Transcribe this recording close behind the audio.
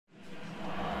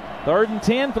3rd and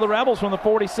 10 for the Rebels from the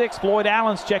 46. Floyd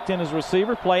Allen's checked in as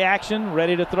receiver. Play action,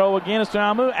 ready to throw again. It's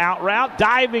Tuamu, out route,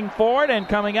 diving for it, and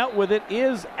coming up with it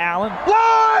is Allen.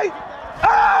 Floyd!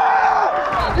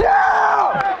 Ah!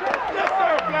 Yeah!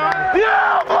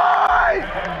 Yeah, Floyd!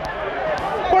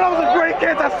 Well, that was a great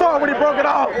catch. I saw it when he broke it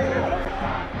off.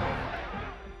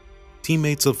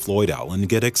 Teammates of Floyd Allen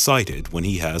get excited when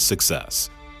he has success,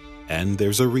 and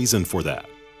there's a reason for that.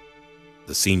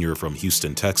 The senior from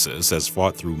Houston, Texas, has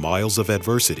fought through miles of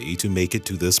adversity to make it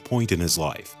to this point in his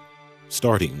life,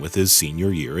 starting with his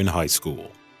senior year in high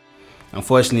school.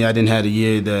 Unfortunately, I didn't have the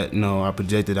year that I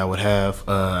projected I would have.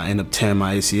 I ended up tearing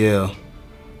my ACL,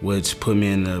 which put me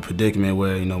in a predicament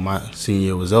where my senior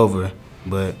year was over.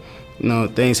 But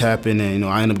things happened, and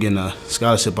I ended up getting a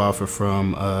scholarship offer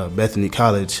from Bethany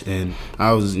College, and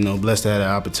I was blessed to have that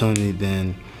opportunity.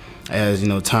 Then, as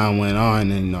time went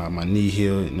on, and my knee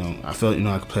healed, I felt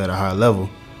I could play at a high level.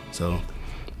 So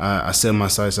I set my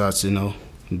sights out to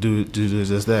do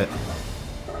just that.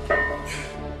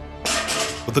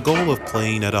 With the goal of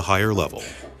playing at a higher level,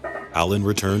 Allen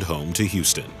returned home to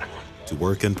Houston to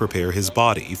work and prepare his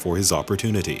body for his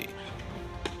opportunity.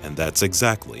 And that's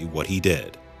exactly what he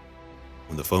did.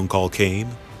 When the phone call came,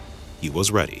 he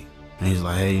was ready. And he's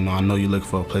like, hey, I know you're looking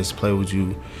for a place to play. Would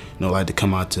you, like to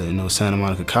come out to, Santa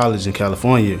Monica College in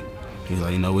California? He's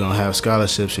like, we don't have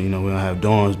scholarships, and, we don't have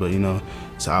dorms, but,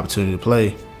 it's an opportunity to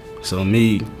play. So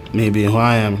me being who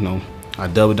I am, I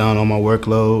doubled down on my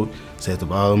workload, saved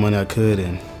up all the money I could,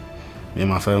 and me and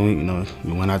my family,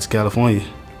 we went out to California.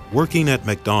 Working at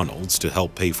McDonald's to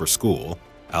help pay for school,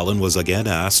 Allen was again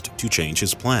asked to change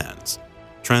his plans,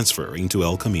 transferring to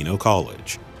El Camino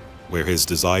College, where his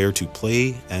desire to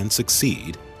play and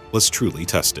succeed was truly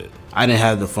tested. I didn't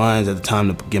have the funds at the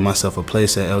time to get myself a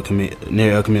place at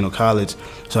near El Camino College,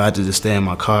 so I had to just stay in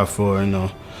my car for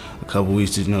a couple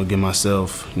weeks to get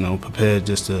myself prepared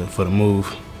just for the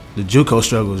move. The JUCO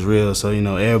struggle is real, so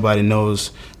everybody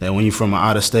knows that when you're from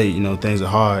out of state, things are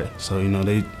hard. So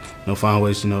they find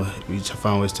ways we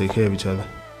find ways to take care of each other.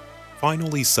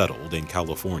 Finally settled in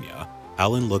California,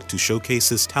 Allen looked to showcase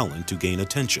his talent to gain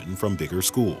attention from bigger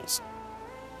schools.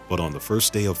 But on the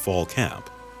first day of fall camp,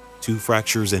 2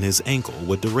 fractures in his ankle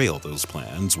would derail those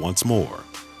plans once more.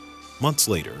 Months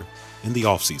later, in the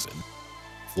offseason,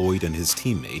 Floyd and his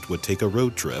teammate would take a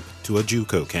road trip to a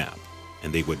JUCO camp,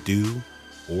 and they would do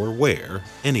or wear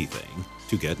anything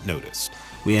to get noticed.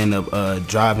 We ended up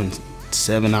driving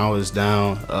 7 hours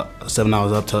down, 7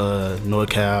 hours up to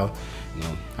NorCal.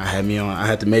 I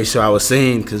had to make sure I was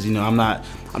seen because I'm not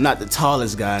the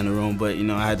tallest guy in the room, but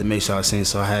I had to make sure I was seen.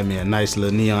 So I had me a nice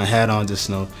little neon hat on, just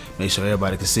make sure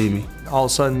everybody could see me. All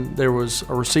of a sudden, there was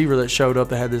a receiver that showed up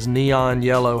that had this neon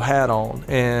yellow hat on,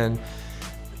 and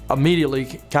immediately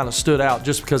kind of stood out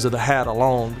just because of the hat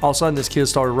alone. All of a sudden, this kid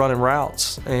started running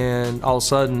routes, and all of a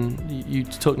sudden, you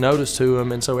took notice to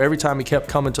him. And so every time he kept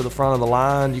coming to the front of the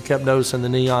line, you kept noticing the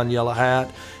neon yellow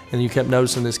hat, and you kept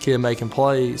noticing this kid making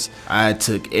plays. I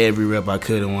took every rep I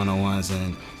could in one-on-ones,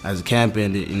 and as the camp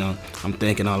ended, I'm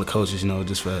thanking all the coaches,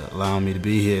 just for allowing me to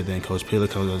be here. Then Coach Pillar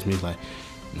comes to me, like,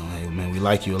 hey man, we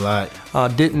like you a lot.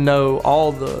 Didn't know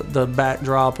all the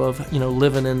backdrop of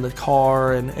living in the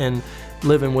car and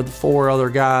living with 4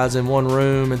 other guys in one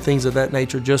room and things of that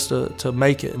nature just to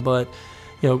make it. But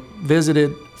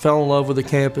visited, fell in love with the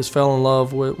campus, fell in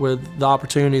love with the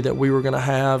opportunity that we were going to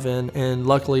have, and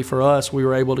luckily for us, we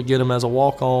were able to get him as a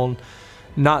walk-on,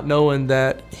 not knowing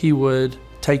that he would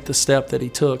take the step that he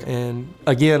took. And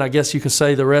again, I guess you could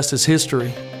say the rest is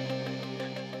history.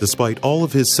 Despite all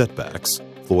of his setbacks,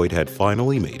 Floyd had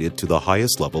finally made it to the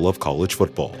highest level of college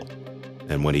football.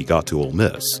 And when he got to Ole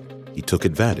Miss, he took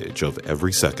advantage of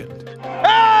every second.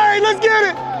 Hey, let's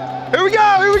get it! Here we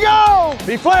go, here we go!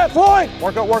 Be flat, Floyd!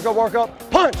 Work up, work up, work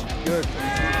up. Punch! Good.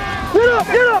 Get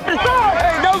up, and start!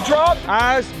 Hey, no drop.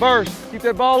 Eyes burst. Keep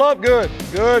that ball up, good.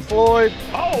 Good, Floyd.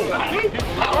 Oh!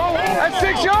 That's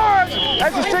 6 yards!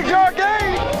 That's a 6-yard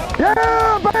gain!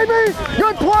 Yeah, baby!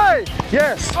 Good play!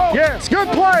 Yes, yes, good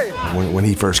play! When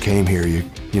he first came here, you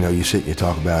sit and you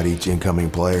talk about each incoming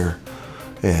player.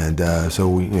 And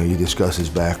so you discuss his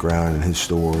background and his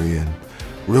story, and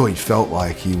really felt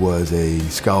like he was a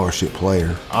scholarship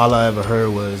player. All I ever heard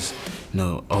was,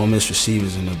 Ole Miss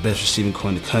receivers and the best receiving corps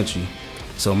in the country.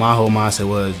 So my whole mindset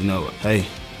was, hey,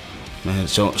 man,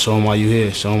 show them why you're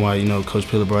here. Show them why, Coach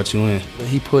Pillar brought you in.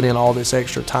 He put in all this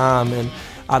extra time, and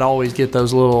I'd always get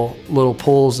those little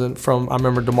pulls from, I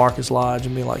remember DeMarcus Lodge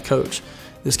and being like, Coach,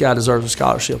 this guy deserves a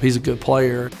scholarship. He's a good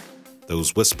player.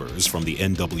 Those whispers from the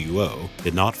NWO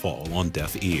did not fall on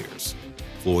deaf ears.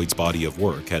 Floyd's body of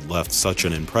work had left such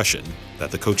an impression that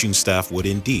the coaching staff would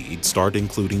indeed start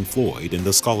including Floyd in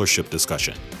the scholarship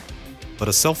discussion. But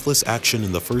a selfless action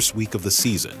in the first week of the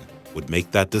season would make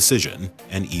that decision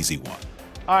an easy one.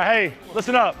 All right, hey,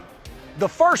 listen up. The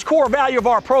first core value of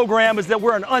our program is that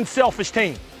we're an unselfish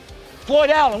team. Floyd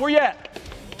Allen, where you at?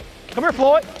 Come here,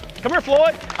 Floyd. Come here,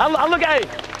 Floyd. I look at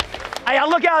I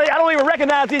look out, I don't even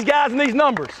recognize these guys and these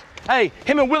numbers. Hey,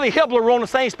 him and Willie Hibbler were on the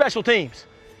same special teams.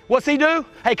 What's he do?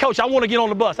 Hey, coach, I want to get on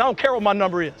the bus. I don't care what my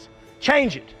number is.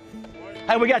 Change it.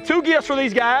 Hey, we got 2 gifts for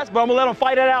these guys, but I'm going to let them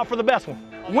fight it out for the best one.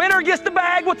 Winner gets the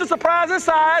bag with the surprise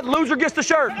inside. Loser gets the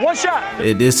shirt. One shot.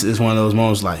 This is one of those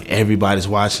moments like everybody's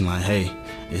watching like, hey,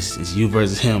 it's you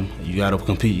versus him. You got to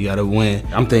compete. You got to win.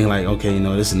 I'm thinking like, okay,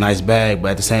 this is a nice bag,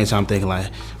 but at the same time I'm thinking like,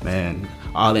 man,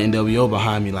 all the NWO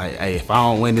behind me like, hey, if I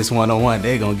don't win this one-on-one,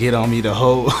 they're going to get on me the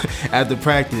whole after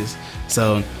practice.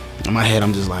 So in my head,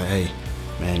 I'm just like, hey,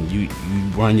 man, you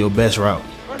run your best route.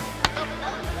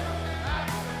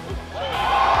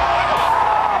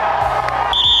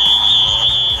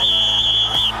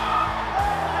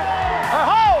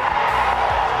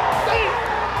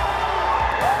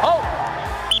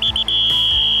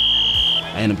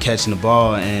 I end up catching the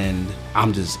ball and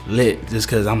I'm just lit just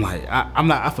because I'm like,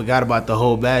 I forgot about the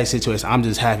whole bag situation. I'm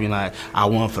just happy like I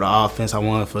won for the offense, I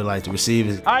won for like the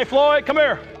receivers. All right, Floyd, come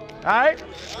here. All right?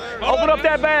 Open up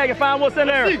that bag and find what's in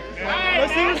there.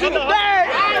 Let's see what's in the bag.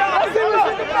 Let's see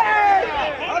what's in the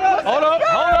bag.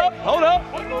 Hold up.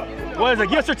 What is it,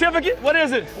 gift certificate? What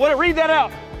is it? Read that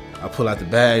out. I pull out the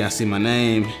bag and I see my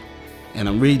name and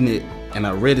I'm reading it and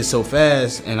I read it so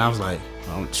fast and I was like,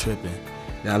 oh, I'm tripping.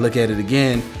 Then I look at it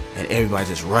again, and everybody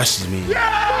just rushes me. Yeah!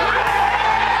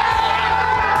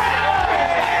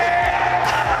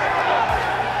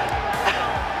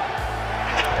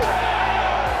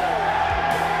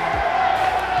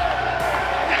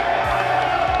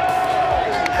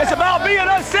 It's about being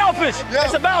unselfish. Yeah.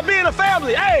 It's about being a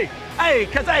family.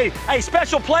 Because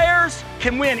special players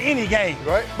can win any game.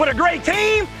 Right. But a great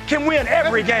team can win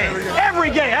every game.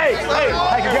 Every game. Hey,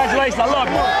 congratulations. I love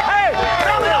you. Hey,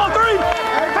 family on 3.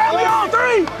 Family on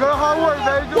 3. Good hard work,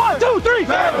 baby. 1, 2, 3,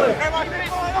 family.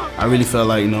 I really felt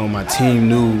like, my team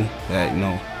knew that,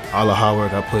 all the hard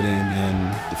work I put in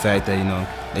and the fact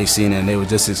that, they seen it and they were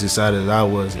just as excited as I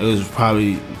was. It was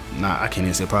probably, I can't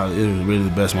even say probably, it was really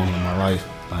the best moment of my life.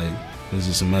 Like, it was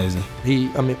just amazing. He,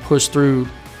 pushed through,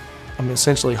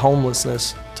 essentially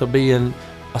homelessness to being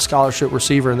a scholarship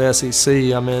receiver in the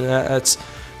SEC.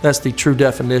 That's the true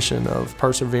definition of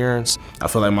perseverance. I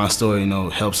feel like my story,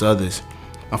 helps others.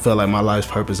 I feel like my life's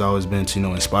purpose has always been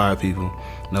to, inspire people.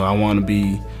 I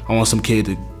want some kid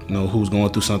to, who's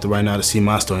going through something right now to see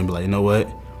my story and be like, you know what?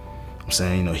 I'm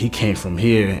saying, he came from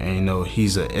here and,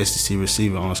 he's a SEC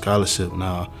receiver on scholarship.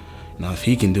 Now, if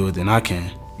he can do it, then I can.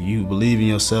 You believe in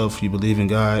yourself, you believe in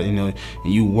God, and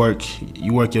you work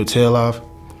your tail off,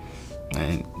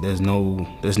 and there's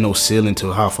no ceiling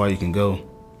to how far you can go.